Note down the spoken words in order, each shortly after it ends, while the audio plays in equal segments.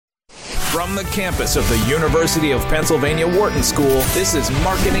From the campus of the University of Pennsylvania Wharton School, this is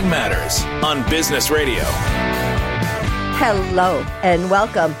Marketing Matters on Business Radio. Hello and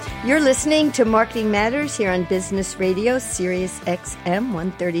welcome. You're listening to Marketing Matters here on Business Radio, Sirius XM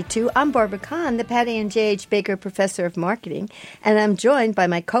 132. I'm Barbara Kahn, the Patty and J.H. Baker Professor of Marketing, and I'm joined by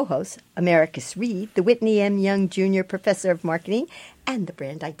my co-host, Americus Reed, the Whitney M. Young Jr. Professor of Marketing and the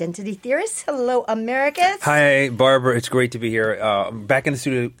Brand Identity Theorist. Hello, Americus. Hi, Barbara. It's great to be here. I'm back in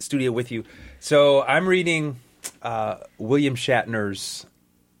the studio with you. So I'm reading William Shatner's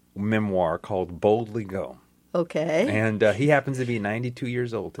memoir called Boldly Go. Okay. And he happens to be 92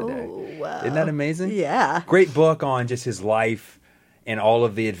 years old today. Oh, wow. Isn't that amazing? Yeah. Great book on just his life and all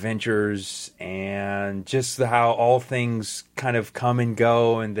of the adventures and just how all things kind of come and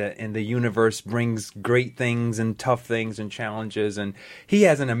go, and the universe brings great things and tough things and challenges. And he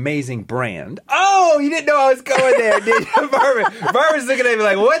has an amazing brand. Oh, you didn't know I was going there, did you, Barbara? Barbara's looking at me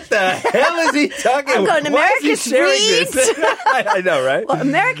like, what the hell is he talking about? I'm going, Americus reads. I know, right? Well,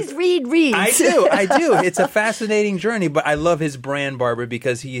 Americus Reed reads. I do. It's a fascinating journey, but I love his brand, Barbara,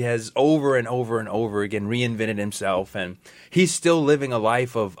 because he has over and over and over again reinvented himself, and he's still living a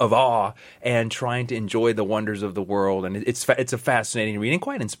life of awe and trying to enjoy the wonders of the world. And it's a fascinating read and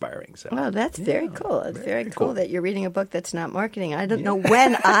quite inspiring. So. Well, that's very cool. It's very cool that you're reading a book that's not marketing. I don't know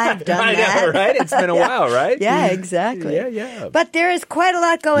when I've done that. I know, right? It's been a while, right? Yeah, exactly. Yeah. But there is quite a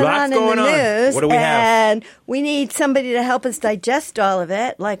lot going on in the news. What do we have? And we need somebody to help us digest all of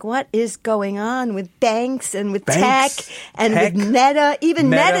it. Like, what is going on with banks and with tech and with Meta? Even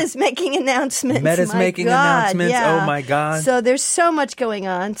Meta's making announcements. Meta's making announcements. Yeah. Oh, my God. So there's so much going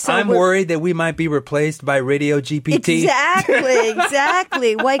on. So I'm worried that we might be replaced by Radio GPT.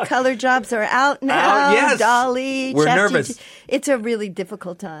 Exactly. White-collar jobs are out now. Yes. Dolly. We're nervous. It's a really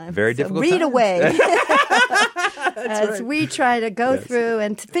difficult time. Very difficult time. Read time. away. As we try to go through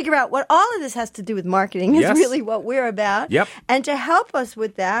and to figure out what all of this has to do with marketing is really what we're about. Yep. And to help us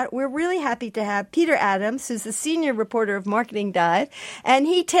with that, we're really happy to have Peter Adams, who's the senior reporter of Marketing Dive, and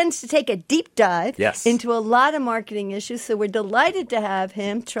he tends to take a deep dive into a lot of marketing issues. So we're delighted to have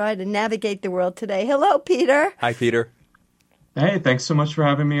him try to navigate the world today. Hello, Peter. Hi, Peter. Hey, thanks so much for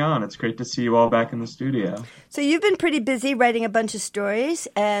having me on. It's great to see you all back in the studio. So you've been pretty busy writing a bunch of stories,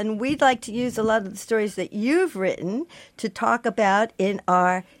 and we'd like to use a lot of the stories that you've written to talk about in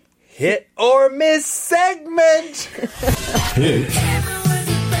our Hit or Miss segment. Hit.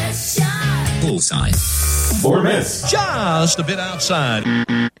 Bullseye. Or miss. Just a bit outside.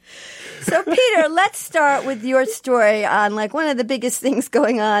 So, Peter, let's start with your story on like one of the biggest things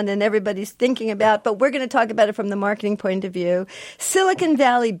going on and everybody's thinking about, but we're going to talk about it from the marketing point of view. Silicon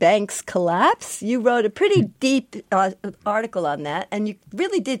Valley Bank's collapse. You wrote a pretty deep article on that, and you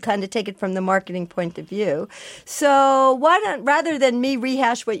really did kind of take it from the marketing point of view. So rather than me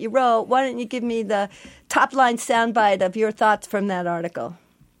rehash what you wrote, why don't you give me the top line soundbite of your thoughts from that article?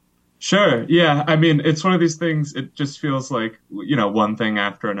 Sure. Yeah. I mean, it's one of these things. It just feels like, one thing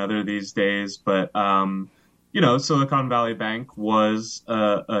after another these days. But, Silicon Valley Bank was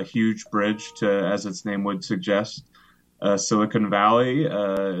a huge bridge to, as its name would suggest, Silicon Valley.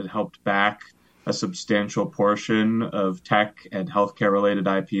 It helped back a substantial portion of tech and healthcare related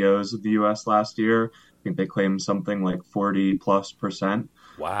IPOs of the U.S. last year. I think they claimed something like 40+%.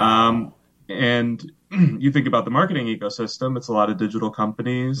 Wow. And you think about the marketing ecosystem, it's a lot of digital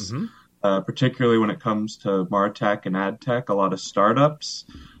companies, particularly when it comes to MarTech and AdTech, a lot of startups.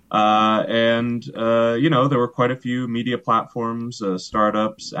 There were quite a few media platforms,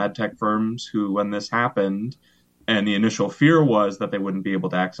 startups, AdTech firms who, when this happened, and the initial fear was that they wouldn't be able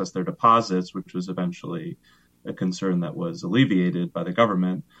to access their deposits, which was eventually a concern that was alleviated by the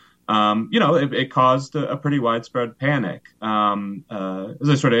government. It caused a pretty widespread panic. As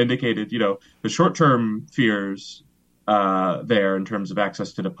I sort of indicated, the short-term fears there in terms of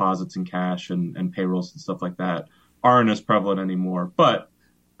access to deposits and cash and payrolls and stuff like that aren't as prevalent anymore. But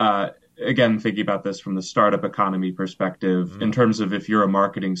again, thinking about this from the startup economy perspective, in terms of if you're a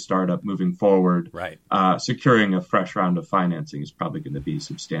marketing startup moving forward, securing a fresh round of financing is probably going to be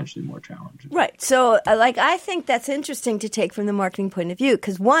substantially more challenging. Right. So, I think that's interesting to take from the marketing point of view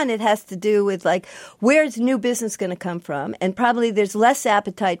because, one, it has to do with, where's new business going to come from? And probably there's less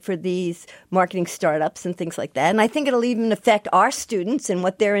appetite for these marketing startups and things like that. And I think it'll even affect our students and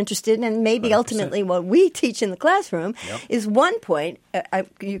what they're interested in, and maybe 100%. Ultimately what we teach in the classroom is one point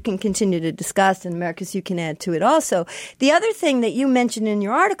you can continue to discuss, and Americus, you can add to it also. The other thing that you mentioned in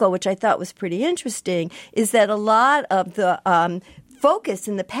your article, which I thought was pretty interesting, is that a lot of the focus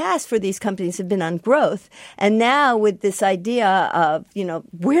in the past for these companies have been on growth. And now with this idea of,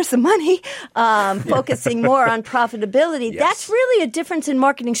 where's the money, focusing more on profitability, that's really a difference in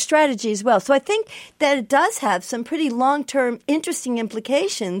marketing strategy as well. So I think that it does have some pretty long-term interesting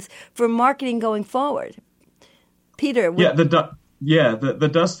implications for marketing going forward. Peter? The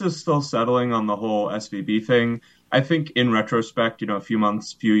dust is still settling on the whole SVB thing. I think in retrospect, a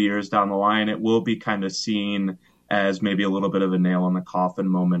few years down the line, it will be kind of seen as maybe a little bit of a nail in the coffin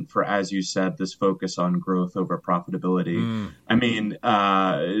moment for, as you said, this focus on growth over profitability. I mean,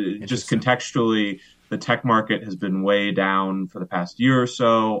 just contextually, the tech market has been way down for the past year or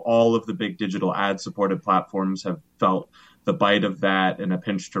so. All of the big digital ad-supported platforms have felt the bite of that and a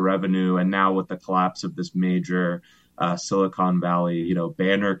pinch to revenue. And now with the collapse of this major Silicon Valley,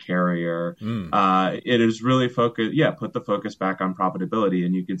 banner carrier, it is really put the focus back on profitability.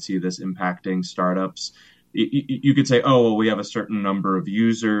 And you can see this impacting startups. You could say, oh, well, we have a certain number of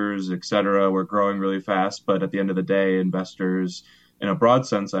users, et cetera. We're growing really fast. But at the end of the day, investors, in a broad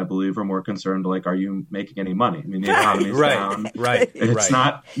sense, I believe, are more concerned, are you making any money? I mean, the economy's down. It's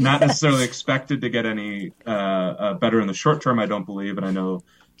not necessarily expected to get any better in the short term, I don't believe. And I know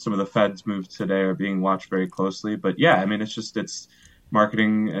some of the Fed's moves today are being watched very closely. But yeah, I mean, it's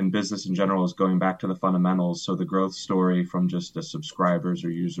marketing and business in general is going back to the fundamentals. So the growth story from just a subscribers or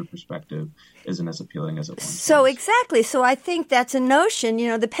user perspective isn't as appealing as it once So was. Exactly. So I think that's a notion.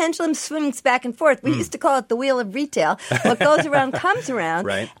 The pendulum swings back and forth. We used to call it the wheel of retail. What goes around comes around.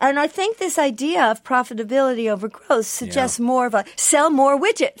 Right. And I think this idea of profitability over growth suggests more of a sell more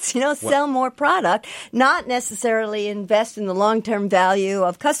widgets, sell more product, not necessarily invest in the long-term value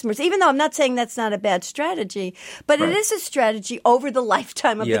of customers, even though I'm not saying that's not a bad strategy, but it is a strategy over the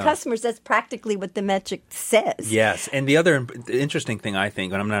lifetime of the customers. That's practically what the metric says. Yes. And the other interesting thing, I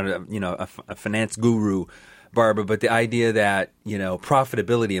think, and I'm not a finance guru, Barbara, but the idea that,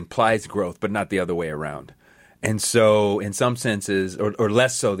 profitability implies growth, but not the other way around. And so in some senses, or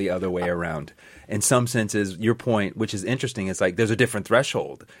less so the other way around, in some senses, your point, which is interesting, is there's a different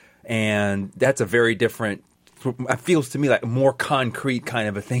threshold. And that's a very different, it feels to me like a more concrete kind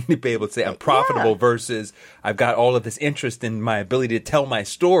of a thing to be able to say I'm profitable versus I've got all of this interest in my ability to tell my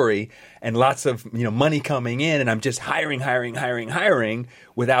story and lots of money coming in, and I'm just hiring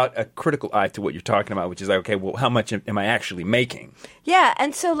without a critical eye to what you're talking about, which is okay, well, how much am I actually making? Yeah,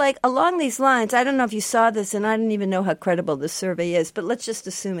 and so along these lines, I don't know if you saw this, and I don't even know how credible this survey is, but let's just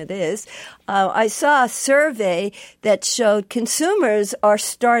assume it is. I saw a survey that showed consumers are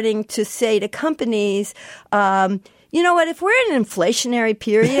starting to say to companies, you know what, if we're in an inflationary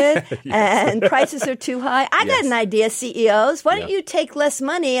period and prices are too high, I got an idea, CEOs. Why don't you take less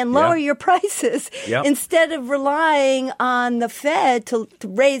money and lower your prices instead of relying on the Fed to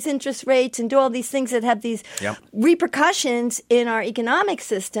raise interest rates and do all these things that have these repercussions in our economic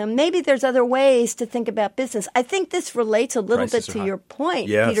system? Maybe there's other ways to think about business. I think this relates a little bit to your point,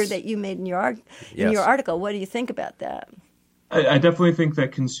 Peter, that you made in your article. What do you think about that? I definitely think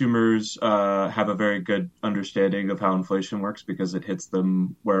that consumers have a very good understanding of how inflation works because it hits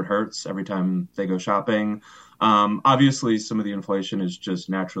them where it hurts every time they go shopping. Obviously, some of the inflation is just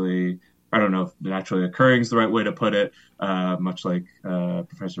naturally, I don't know if naturally occurring is the right way to put it. Much like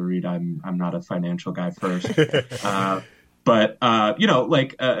Professor Reed, I'm not a financial guy first. But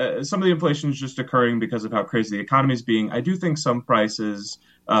some of the inflation is just occurring because of how crazy the economy is being. I do think some prices,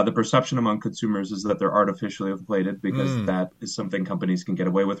 the perception among consumers is that they're artificially inflated because that is something companies can get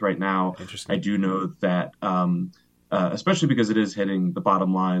away with right now. I do know that, especially because it is hitting the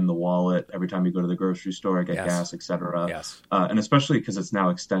bottom line, the wallet, every time you go to the grocery store, get gas, et cetera. And especially because it's now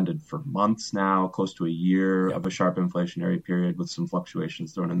extended for months now, close to a year of a sharp inflationary period with some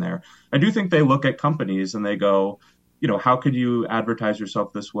fluctuations thrown in there. I do think they look at companies and they go, how could you advertise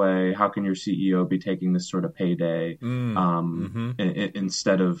yourself this way? How can your CEO be taking this sort of payday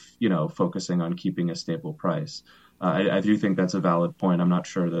instead of, focusing on keeping a stable price? I do think that's a valid point. I'm not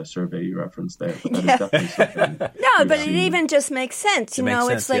sure the survey you referenced there, but that is definitely something. No, but it even just makes sense.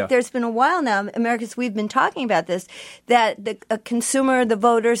 It's like there's been a while now, Americans, we've been talking about this, that the consumer, the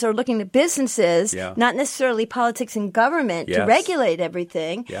voters are looking to businesses, not necessarily politics and government, to regulate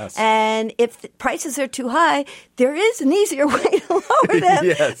everything. And if the prices are too high, there is an easier way to lower them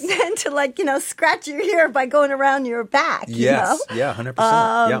than to, scratch your ear by going around your back. Yeah,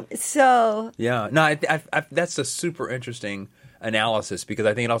 100%. So. Yeah. No, I that's a super interesting analysis because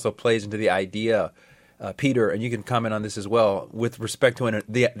I think it also plays into the idea, Peter, and you can comment on this as well, with respect to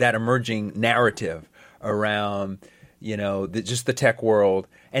that emerging narrative around, just the tech world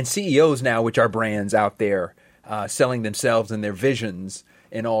and CEOs now, which are brands out there selling themselves and their visions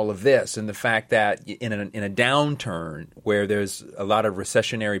in all of this, and the fact that in a downturn where there's a lot of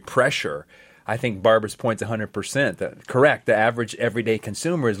recessionary pressure, I think Barbara's point's 100% correct. The average everyday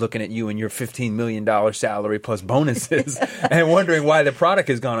consumer is looking at you and your $15 million salary plus bonuses and wondering why the product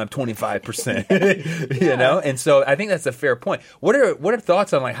has gone up 25%. You know, and so I think that's a fair point. What are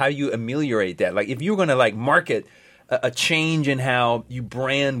thoughts on like how you ameliorate that? Like if you were going to like market a change in how you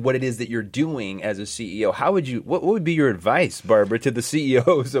brand what it is that you're doing as a CEO, what would be your advice, Barbara, to the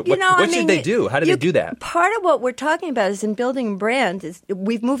CEOs? What should they do? How do they do that? Part of what we're talking about is in building a brand is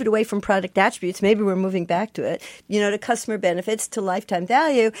we've moved away from product attributes. Maybe we're moving back to it, to customer benefits, to lifetime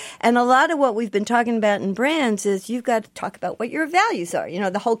value. And a lot of what we've been talking about in brands is you've got to talk about what your values are,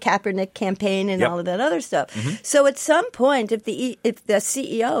 the whole Kaepernick campaign and all of that other stuff. Mm-hmm. So at some point, if the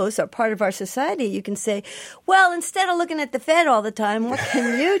CEOs are part of our society, you can say, well, instead of looking at the Fed all the time, what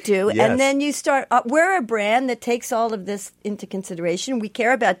can you do? Yes. And then you start, we're a brand that takes all of this into consideration. We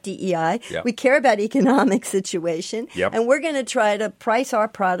care about DEI. Yep. We care about economic situation. Yep. And we're going to try to price our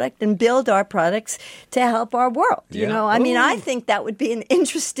product and build our products to help our world. Yeah. I think that would be an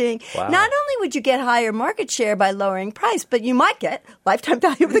interesting, not only would you get higher market share by lowering price, but you might get lifetime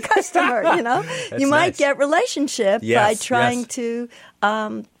value of the customer, You might get relationship by trying to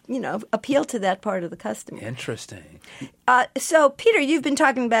appeal to that part of the customer. Interesting. So, Peter, you've been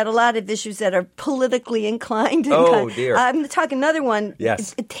talking about a lot of issues that are politically inclined. Dear. I'm going to talk another one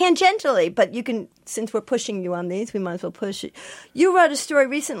tangentially, but you can, since we're pushing you on these, we might as well push it. You wrote a story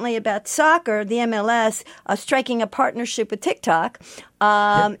recently about soccer, the MLS, striking a partnership with TikTok.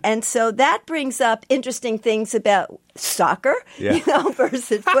 And so that brings up interesting things about soccer,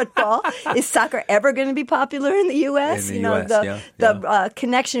 versus football. Is soccer ever going to be popular in the U.S.? In the the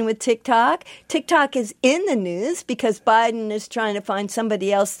connection with TikTok. TikTok is in the news because Biden is trying to find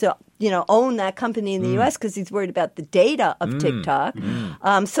somebody else to own that company in the U.S. because he's worried about the data of TikTok.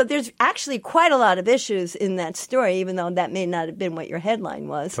 So there's actually quite a lot of issues in that story, even though that may not have been what your headline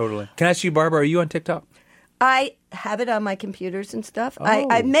was. Totally. Can I ask you, Barbara, are you on TikTok? I have it on my computers and stuff.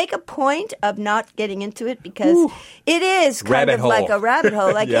 I make a point of not getting into it because it is kind of like a rabbit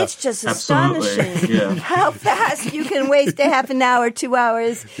hole. Like it's just astonishing how fast you can waste a half an hour, 2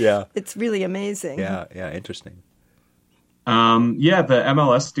 hours. Yeah. It's really amazing. Yeah, interesting. The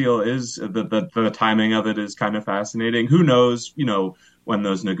MLS deal is the timing of it is kind of fascinating. Who knows, when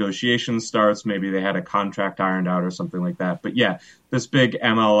those negotiations starts, maybe they had a contract ironed out or something like that. But this big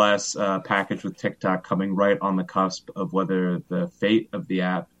MLS package with TikTok coming right on the cusp of whether the fate of the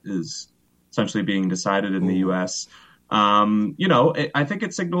app is essentially being decided in the U.S. I think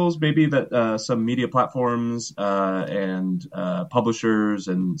it signals maybe that some media platforms and publishers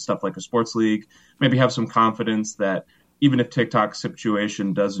and stuff like a sports league maybe have some confidence that even if TikTok's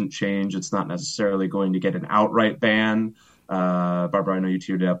situation doesn't change, it's not necessarily going to get an outright ban. Barbara, I know you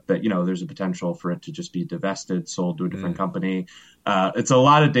teared up that, there's a potential for it to just be divested, sold to a different company. It's a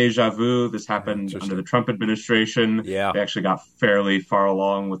lot of deja vu. This happened under the Trump administration. Yeah. They actually got fairly far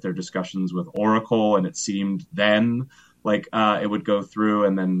along with their discussions with Oracle, and it seemed then like it would go through.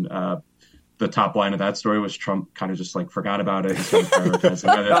 And then the top line of that story was Trump kind of just forgot about it and started prioritizing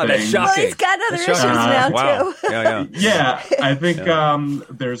other things. Well, he's got other issues now, too. Yeah, I think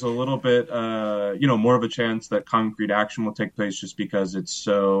there's a little bit, more of a chance that concrete action will take place just because it's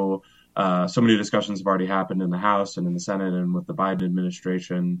so many discussions have already happened in the House and in the Senate and with the Biden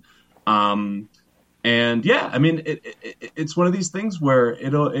administration. It's one of these things where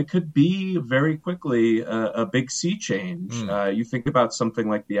it could be very quickly a big sea change. You think about something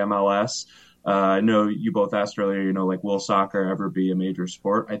like the MLS. I know you both asked earlier, will soccer ever be a major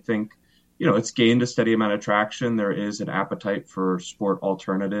sport? I think, it's gained a steady amount of traction. There is an appetite for sport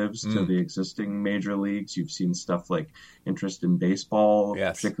alternatives to the existing major leagues. You've seen stuff like interest in baseball,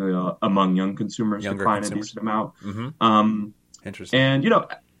 particularly among young consumers, decline a decent amount. Mm-hmm. Interesting. And,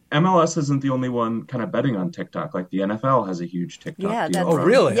 MLS isn't the only one kind of betting on TikTok. Like the NFL has a huge TikTok deal. Oh,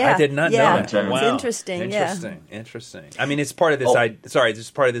 really? Yeah. I did not know that. Wow. It's interesting. Interesting. I mean, it's part of this.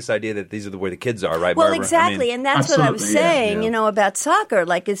 It's part of this idea that these are the way the kids are, right? Well, Barbara? exactly, and that's what I was saying. About soccer.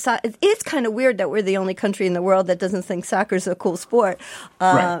 Like it's kind of weird that we're the only country in the world that doesn't think soccer is a cool sport.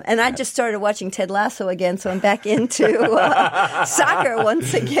 And I just started watching Ted Lasso again, so I'm back into soccer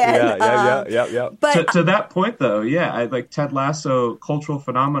once again. Yeah. But to that point, though, I like Ted Lasso, cultural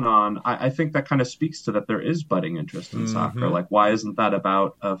phenomenon. phenomenon, I think that kind of speaks to that there is budding interest in soccer. Like, why isn't that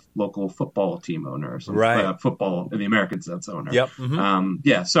about a local football team owner or something? Right. Football in the American sense owner. Yep.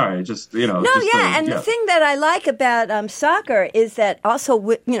 Sorry, just, The thing that I like about soccer is that also,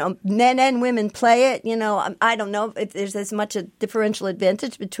 men and women play it. I don't know if there's as much a differential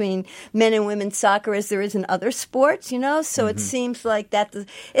advantage between men and women's soccer as there is in other sports, so it seems like that,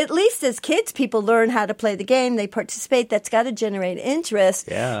 at least as kids, people learn how to play the game. They participate. That's got to generate interest.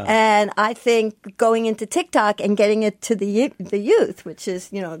 Yeah. And I think going into TikTok and getting it to the youth, which is,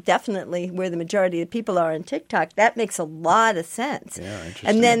 definitely where the majority of people are on TikTok, that makes a lot of sense. Yeah, interesting.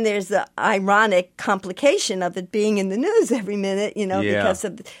 And then there's the ironic complication of it being in the news every minute, because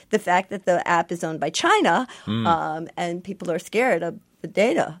of the fact that the app is owned by China, and people are scared of the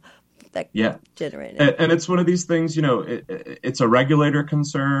data that generated. And it's one of these things, it's a regulator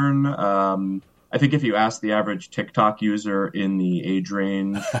concern. I think if you ask the average TikTok user in the age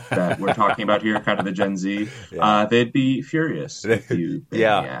range that we're talking about here, kind of the Gen Z, they'd be furious if you. It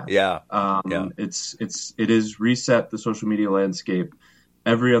is reset the social media landscape.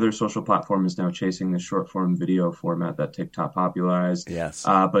 Every other social platform is now chasing the short form video format that TikTok popularized. Yes.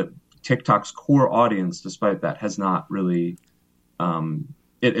 But TikTok's core audience, despite that, has not really.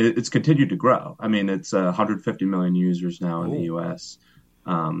 It's continued to grow. I mean, it's 150 million users now in the U.S.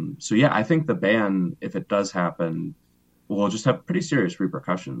 I think the ban, if it does happen, will just have pretty serious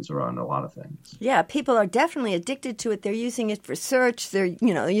repercussions around a lot of things. Yeah, people are definitely addicted to it. They're using it for search. They're,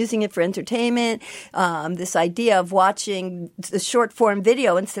 using it for entertainment. This idea of watching the short form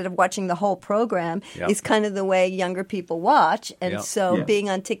video instead of watching the whole program is kind of the way younger people watch. And being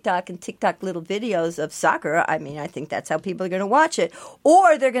on TikTok and TikTok little videos of soccer, I think that's how people are going to watch it.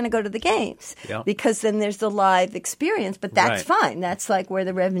 Or they're going to go to the games because then there's the live experience. But that's fine. That's like where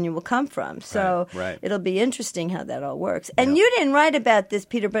the revenue will come from. So it'll be interesting how that all works. And you didn't write about this,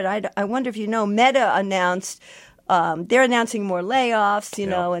 Peter, but I wonder if you know, Meta announced they're announcing more layoffs,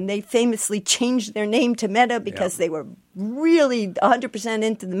 and they famously changed their name to Meta because they were really 100%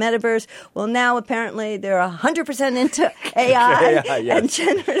 into the metaverse. Well, now apparently they're 100% into AI and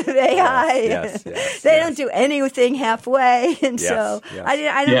generative AI. They don't do anything halfway. And so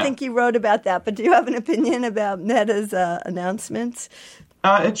I don't think you wrote about that, but do you have an opinion about Meta's announcements?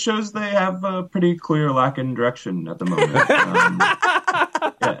 It shows they have a pretty clear lack in direction at the moment.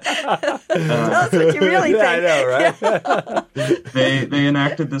 Tell us what you really think. I know, right? They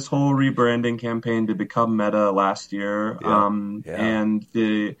enacted this whole rebranding campaign to become Meta last year. And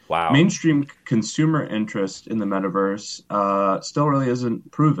the mainstream consumer interest in the metaverse still really isn't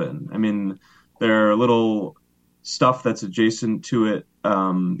proven. I mean, there are little stuff that's adjacent to it.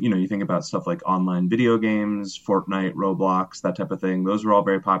 You think about stuff like online video games, Fortnite, Roblox, that type of thing. Those are all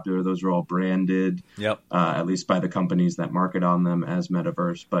very popular. Those are all branded, at least by the companies that market on them as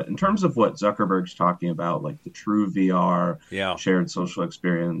metaverse. But in terms of what Zuckerberg's talking about, like the true VR, shared social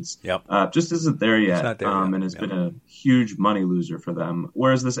experience, just isn't there yet. It's not there yet. And has been a huge money loser for them.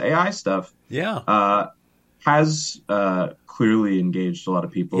 Whereas this AI stuff has clearly engaged a lot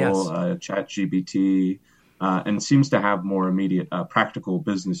of people. ChatGPT. And seems to have more immediate practical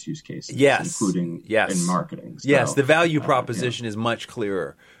business use cases, including in marketing. So, the value proposition is much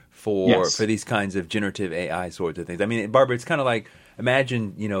clearer for these kinds of generative AI sorts of things. I mean, Barbara, it's kind of like,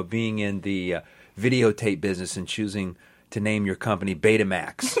 imagine, being in the videotape business and choosing to name your company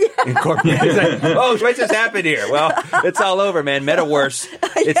Betamax Incorporated. It's like, what just happened here? Well, it's all over, man. Metaverse,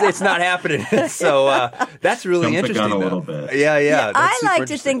 it's not happening. So that's really interesting. A little bit. Yeah, I like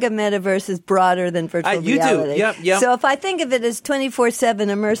to think of metaverse as broader than virtual reality. You do. Yep. So if I think of it as 24/7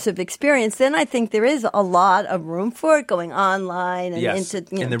 immersive experience, then I think there is a lot of room for it going online and into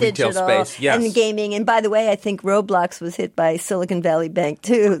in the digital retail space, and gaming. And by the way, I think Roblox was hit by Silicon Valley Bank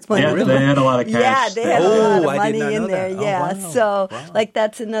too. They had a lot of cash. Yeah, they had a lot of money in there. That. Yeah, wow. Like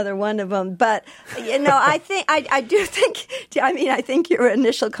that's another one of them. But I think I do think. I think your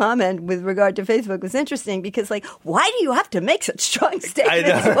initial comment with regard to Facebook was interesting because, like, why do you have to make such strong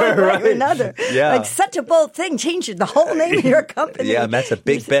statements one way or another? Yeah. Like such a bold thing, changing the whole name of your company. Yeah, that's a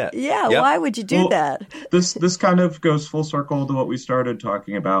big bet. Yeah, why would you do that? This kind of goes full circle to what we started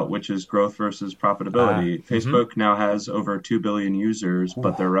talking about, which is growth versus profitability. Facebook now has over 2 billion users,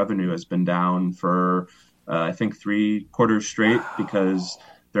 but their revenue has been down for I think 3 quarters straight because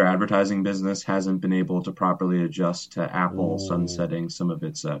their advertising business hasn't been able to properly adjust to Apple sunsetting some of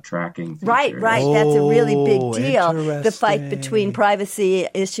its tracking features. Right. That's a really big deal. The fight between privacy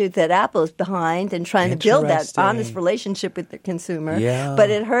issues that Apple is behind and trying to build that honest relationship with the consumer. Yeah. But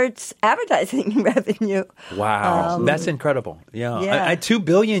it hurts advertising revenue. Wow. That's incredible. Yeah. 2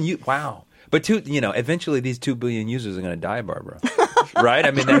 billion. Wow. But eventually these 2 billion users are going to die, Barbara. right?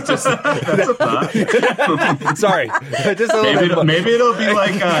 I mean, that's just That's a thought. sorry, just a little bit. Maybe it'll be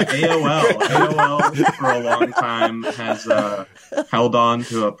like AOL. AOL for a long time has held on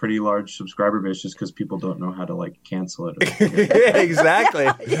to a pretty large subscriber base just because people don't know how to like cancel it. Yeah, exactly.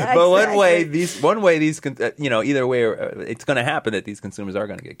 Yeah, but exactly. one way these, either way, it's going to happen that these consumers are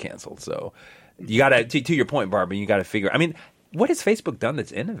going to get canceled. So you got to your point, Barbara, you got to figure. I mean, what has Facebook done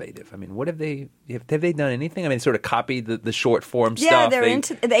that's innovative? I mean, what have they done anything? I mean, sort of copied the short form stuff.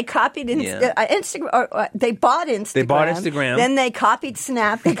 They copied Instagram. Or, they bought Instagram. They bought Instagram. Then they copied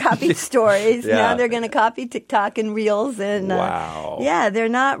Snap. They copied Stories. Yeah. Now they're going to copy TikTok and Reels. And wow. Yeah, they're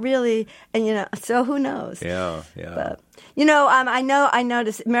not really. And so who knows? Yeah. But, I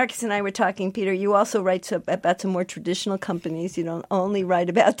noticed, Marcus and I were talking, Peter, you also write about some more traditional companies. You don't only write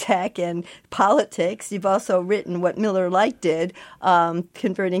about tech and politics. You've also written what Miller Lite did,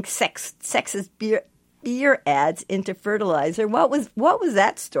 converting sexist beer ads into fertilizer. What was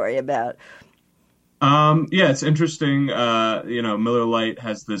that story about? It's interesting. Miller Lite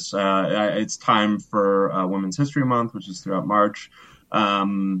has this, it's time for Women's History Month, which is throughout March.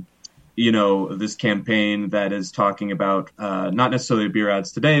 This campaign that is talking about not necessarily beer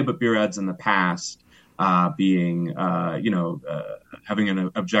ads today, but beer ads in the past being, having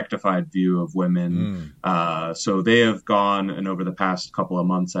an objectified view of women. So they have gone and over the past couple of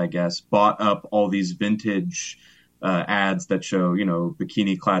months, I guess, bought up all these vintage ads that show,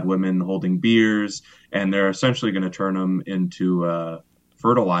 bikini-clad women holding beers, and they're essentially going to turn them into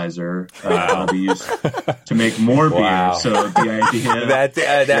fertilizer that'll be used to make more beer. Wow. So the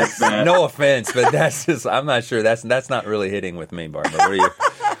idea that's no offense, but that's just, I'm not sure that's not really hitting with me, Barbara. What are you?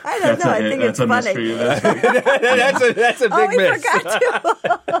 I don't know. I think it's funny. That's a big miss. Forgot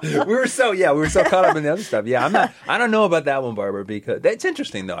to. we were so caught up in the other stuff. Yeah, I don't know about that one, Barbara, because that's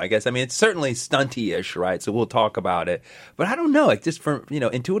interesting though. I guess it's certainly stunty-ish, right? So we'll talk about it, but I don't know. Like just from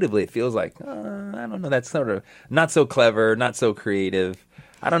intuitively, it feels like I don't know. That's sort of not so clever, not so creative.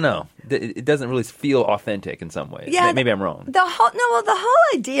 I don't know. It doesn't really feel authentic in some ways. Yeah, maybe I'm wrong. The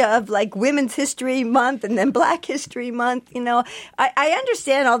whole idea of like Women's History Month and then Black History Month, I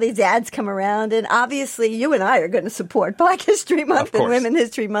understand all these ads come around, and obviously you and I are going to support Black History Month and Women's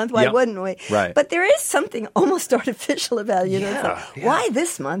History Month. Why wouldn't we? Right. But there is something almost artificial about it. Why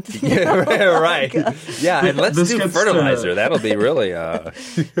this month? Right. Yeah, and let's do fertilizer. That'll be really.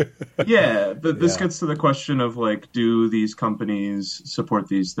 This gets to the question of like, do these companies support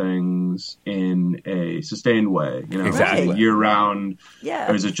these things in a sustained way, Exactly. year round,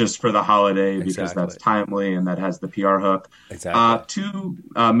 or is it just for the holiday because that's timely and that has the PR hook? Exactly. To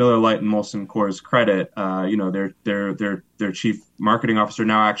Miller Lite and Molson Coors' credit, their chief marketing officer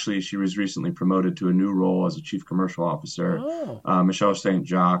now, actually, she was recently promoted to a new role as a chief commercial officer. Michelle St.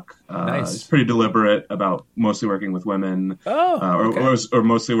 Jacques is pretty deliberate about mostly working with women, or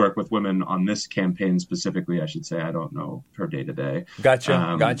mostly work with women on this campaign specifically. I should say, I don't know her day to day. Gotcha.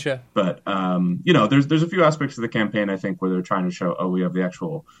 But there's a few aspects of the campaign I think where they're trying to show, we have the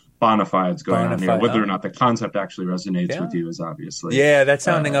actual bona fides going on here. Whether or not the concept actually resonates with you is obviously that's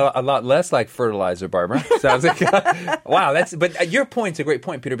sounding a lot less like fertilizer, Barbara. Sounds like wow. But your point's a great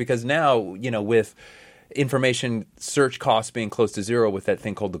point, Peter, because now with information search costs being close to zero with that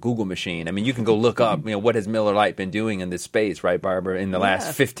thing called the Google machine. I mean, you can go look up, what has Miller Lite been doing in this space, right, Barbara, in the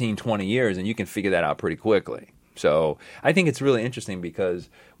last 15, 20 years, and you can figure that out pretty quickly. So I think it's really interesting because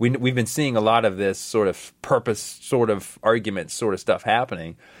we've been seeing a lot of this sort of purpose sort of argument sort of stuff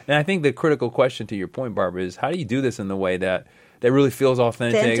happening. And I think the critical question to your point, Barbara, is how do you do this in the way that really feels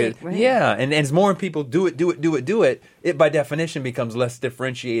authentic? Right. Yeah, and as more people do it, it by definition becomes less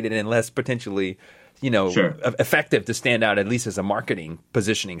differentiated and less potentially, effective to stand out, at least as a marketing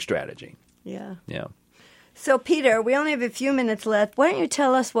positioning strategy. Yeah. Yeah. So, Peter, we only have a few minutes left. Why don't you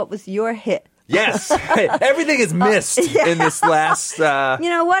tell us what was your hit? Yes. Everything is missed in this last... what article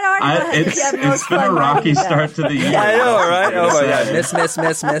it's been a rocky start to the year. I know, right? Oh, my God. Miss.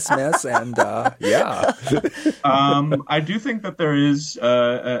 And, I do think that there is,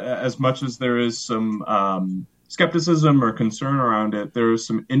 as much as there is some skepticism or concern around it, there is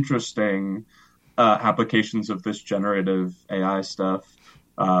some interesting applications of this generative AI stuff,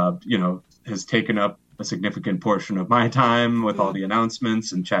 has taken up a significant portion of my time with all the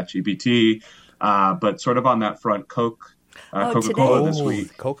announcements and ChatGPT. But sort of on that front, Coca-Cola this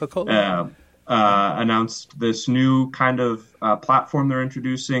week announced this new kind of platform they're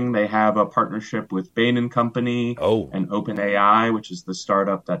introducing. They have a partnership with Bain & Company and OpenAI, which is the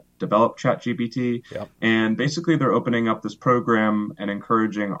startup that developed ChatGPT. Yep. And basically they're opening up this program and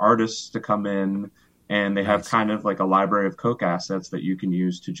encouraging artists to come in, and they have kind of like a library of Coke assets that you can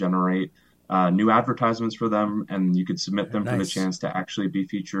use to generate new advertisements for them, and you could submit them for the Nice. chance to actually be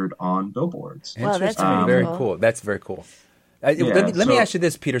featured on billboards. Wow, that's Interesting. pretty Very cool. cool. That's very cool. Let me so- ask you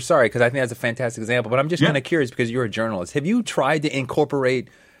this, Peter. Sorry, because I think that's a fantastic example. But I'm just Yeah. kind of curious because you're a journalist. Have you tried to incorporate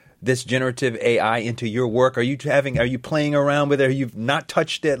this generative AI into your work? Are you playing around with it? You've not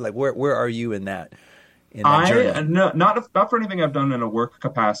touched it? Like where are you in that? Journey? Not for anything I've done in a work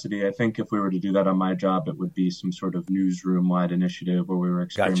capacity. I think if we were to do that on my job, it would be some sort of newsroom-wide initiative where we were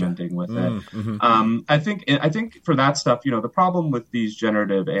experimenting with it. I think for that stuff, the problem with these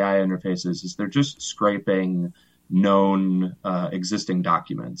generative AI interfaces is they're just scraping known existing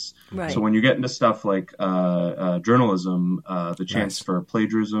documents. Right. So when you get into stuff like journalism, the chance for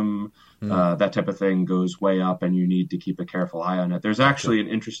plagiarism, that type of thing goes way up, and you need to keep a careful eye on it. There's actually an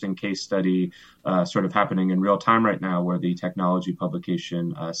interesting case study sort of happening in real time right now where the technology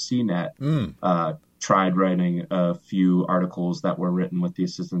publication CNET tried writing a few articles that were written with the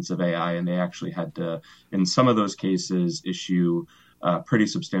assistance of AI, and they actually had to, in some of those cases, issue pretty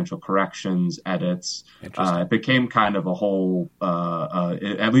substantial corrections, edits. It became kind of a whole,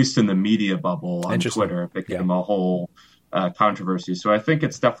 at least in the media bubble on Twitter, it became a whole controversy. So I think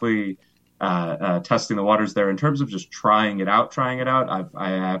it's definitely testing the waters there in terms of just trying it out. I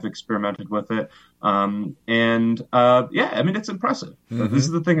have experimented with it. It's impressive. This is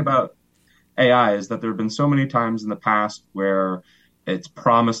the thing about AI, is that there have been so many times in the past where it's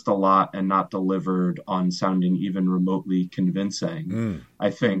promised a lot and not delivered on sounding even remotely convincing.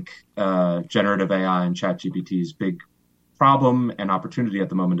 I think generative AI and ChatGPT's big problem and opportunity at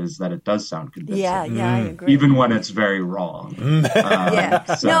the moment is that it does sound convincing. Yeah, I agree. Even when it's very wrong.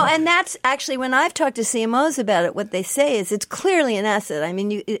 No, and that's actually, when I've talked to CMOs about it, what they say is it's clearly an asset. I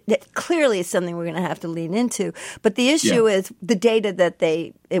mean, it clearly is something we're going to have to lean into. But the issue is the data that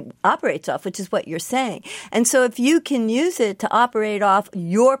it operates off, which is what you're saying. And so if you can use it to operate off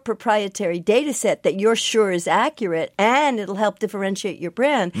your proprietary data set that you're sure is accurate and it'll help differentiate your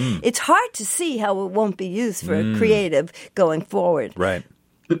brand, it's hard to see how it won't be used for creative going forward. Right.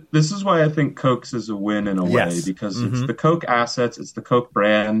 This is why I think Coke's is a win in a way, because it's the Coke assets, it's the Coke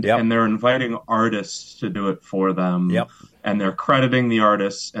brand, and they're inviting artists to do it for them. And they're crediting the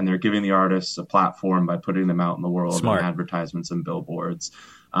artists, and they're giving the artists a platform by putting them out in the world in advertisements and billboards.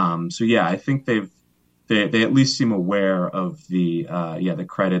 I think they at least seem aware of the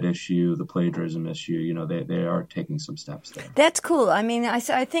credit issue, the plagiarism issue. They are taking some steps there. That's cool. I mean, I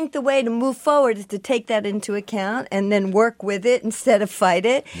think the way to move forward is to take that into account and then work with it instead of fight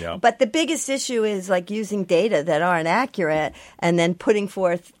it. Yeah. But the biggest issue is like using data that aren't accurate and then putting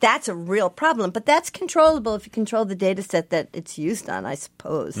forth, that's a real problem. But that's controllable if you control the data set that it's used on, I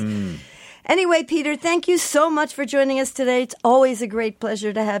suppose. Anyway, Peter, thank you so much for joining us today. It's always a great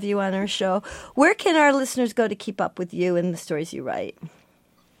pleasure to have you on our show. Where can our listeners go to keep up with you and the stories you write?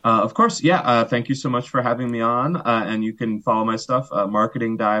 Of course, thank you so much for having me on. And you can follow my stuff,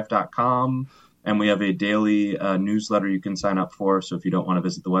 marketingdive.com. And we have a daily newsletter you can sign up for. So if you don't want to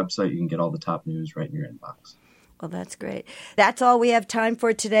visit the website, you can get all the top news right in your inbox. Well, that's great. That's all we have time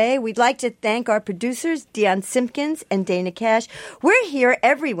for today. We'd like to thank our producers, Dion Simpkins and Dana Cash. We're here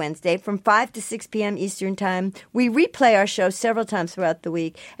every Wednesday from 5 to 6 p.m. Eastern Time. We replay our show several times throughout the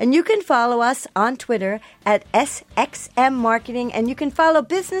week. And you can follow us on Twitter at SXM Marketing, and you can follow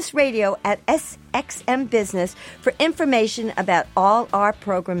Business Radio at SXM Business for information about all our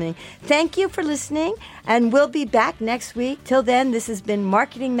programming. Thank you for listening, and we'll be back next week. Till then, this has been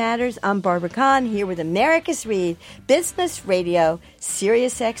Marketing Matters. I'm Barbara Kahn, here with Americus Reed, Business Radio,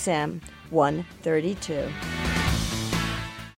 Sirius XM 132.